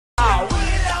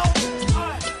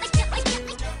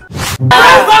Praise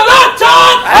the Lord,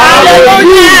 church!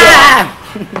 Hallelujah!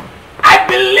 I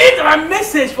believe that my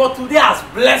message for today has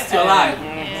blessed your life.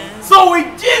 So with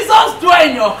Jesus dwelling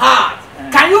in your heart,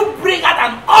 can you bring out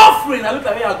an offering? And look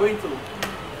at where you are going to.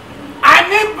 I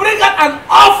mean, bring out an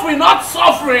offering, not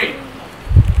suffering.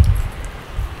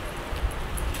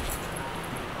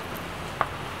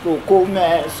 Coco,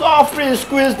 man, suffering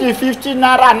squeeze the 15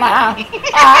 naira now.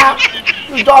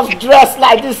 You just dress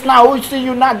like this now. We see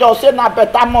you now, just say na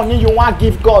better money you want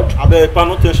give God. I beg,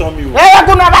 no tension me. Hey,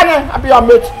 good night, I be your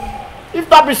mate. If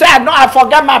that be said, no, I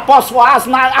forget my purse for us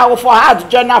now. I will for hard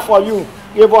journal for you.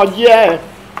 Give us yeah.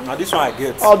 Now this one I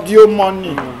get. Audio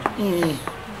money.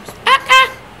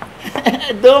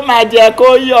 Do my dear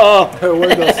Koyo.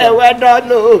 Well done,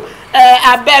 no.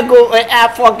 I beg you, I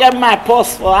forget my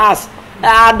purse for us.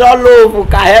 I don't know who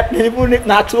can help me, even if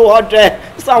not 200.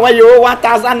 So when you owe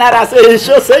 1,000 naira, say you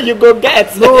should say you go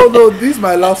get. No, this is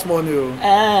my last money.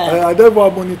 I don't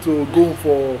have money to go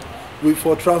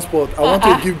for transport. I want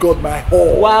to give God my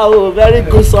all. Wow, very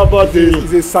good somebody.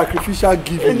 It's a sacrificial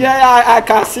giving. Yeah, I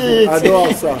can see it. I don't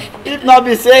answer. If not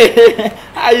be say,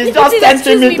 you just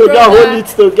tempting me to just hold it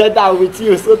together with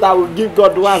you so that we give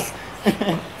God once.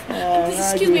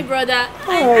 Excuse me, brother.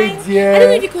 I don't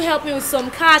know if you could help me with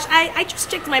some cash. I just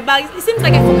checked my bag. It seems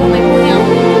like I forgot my money.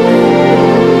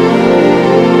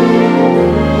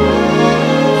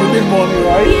 You need money,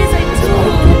 right? Yes, I do.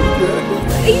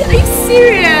 Are you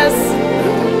serious?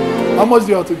 How much do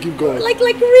you have to give God? Like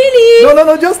really?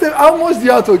 No. Just how much do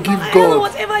you have to give God? I don't know,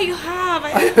 whatever you have.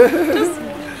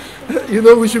 Just. You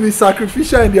know, we should be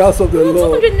sacrificial in the house of the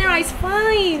Lord. 200 naira is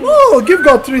fine. No, give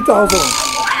God 3,000.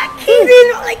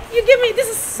 Kidding? Like you give me this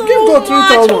is so give God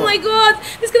 3,000. Oh my God!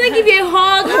 This can I give you a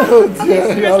hug? Oh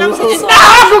dear, I'm so sorry.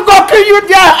 Now go kill you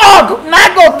there, now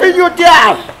go kill you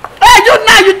there. Hey, you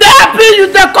now you the happy, you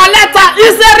the collector.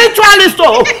 It's a ritualist,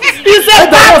 oh. It's a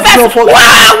purpose.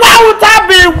 Why would I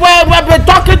be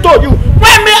talking to you?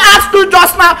 When me ask you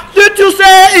just now, did you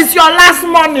say it's your last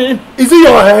money? Is it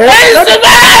your hair?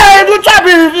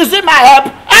 Is it my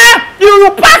help? You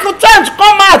pack a tent,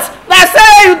 come out. They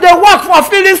say they work for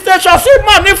filling station, see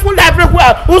money full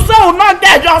everywhere. Who say will not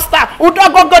get just that? Who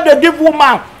don't go they give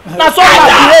woman? That's all I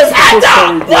behave.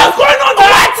 What's going on?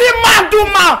 What man do,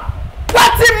 man?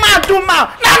 What man do, man?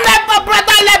 Now never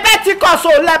brother Leviticus,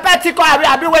 so Leviticus,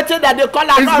 I be waiting that they call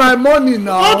us. It's my money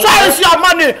now. No try is your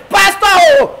money, Pastor.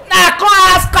 Now I can't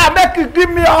ask her, make you give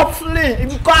me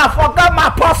offering because I forgot my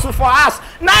parcel for us.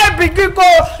 Now I begin go,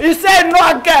 he say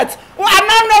no get. I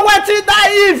don't know what he that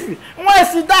if. When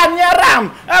she that near Ram,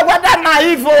 whether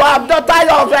naive or daughter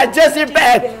of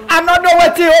Jezebel, I don't know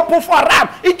what he open for Ram.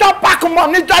 He just pack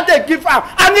money, just they give her,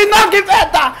 and he not give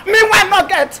her that. Me why not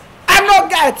get? I not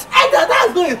get.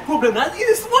 That's not a problem.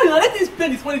 It's money. Now let him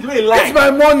spend his money the way he likes. It's my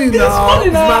money now.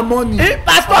 It's my money.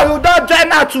 Pastor, you don't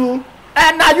join her too.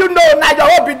 And now you know, now you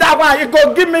hope that one, you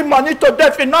go give me money to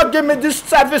death, you not give me this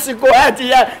service, you go ahead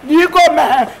here. You go,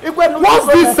 man. You go,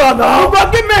 what's this, son? You go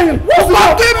give me. What's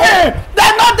give me?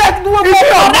 They're not that money.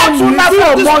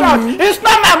 It's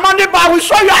not my money, but I will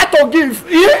show you how to give.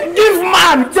 Give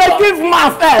man. They give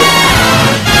man first.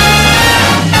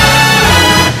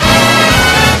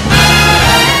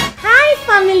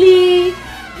 Family,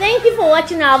 thank you for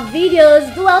watching our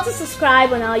videos. Do well to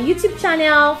subscribe on our YouTube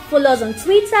channel, follow us on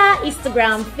Twitter,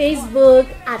 Instagram, Facebook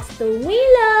at the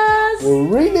Winlos.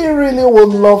 We really would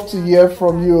love to hear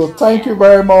from you. Thank you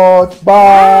very much.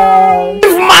 Bye.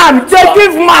 Give man, they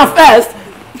give man first.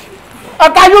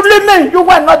 Can you leave me? You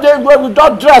were not there. You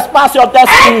don't dress past your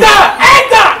destiny. Enter!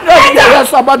 Yes,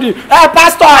 somebody.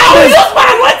 Pastor, I will use my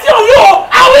anointing on you.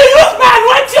 I will use my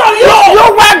anointing on you. You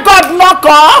were God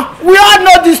knocker. We all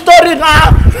know the story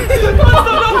now.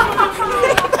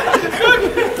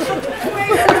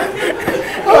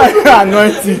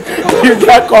 Anointing. You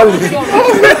get calling.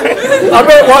 I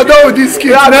mean, what do this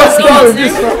kid? Let's go with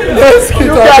this.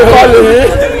 You get calling.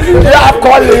 You are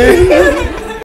calling.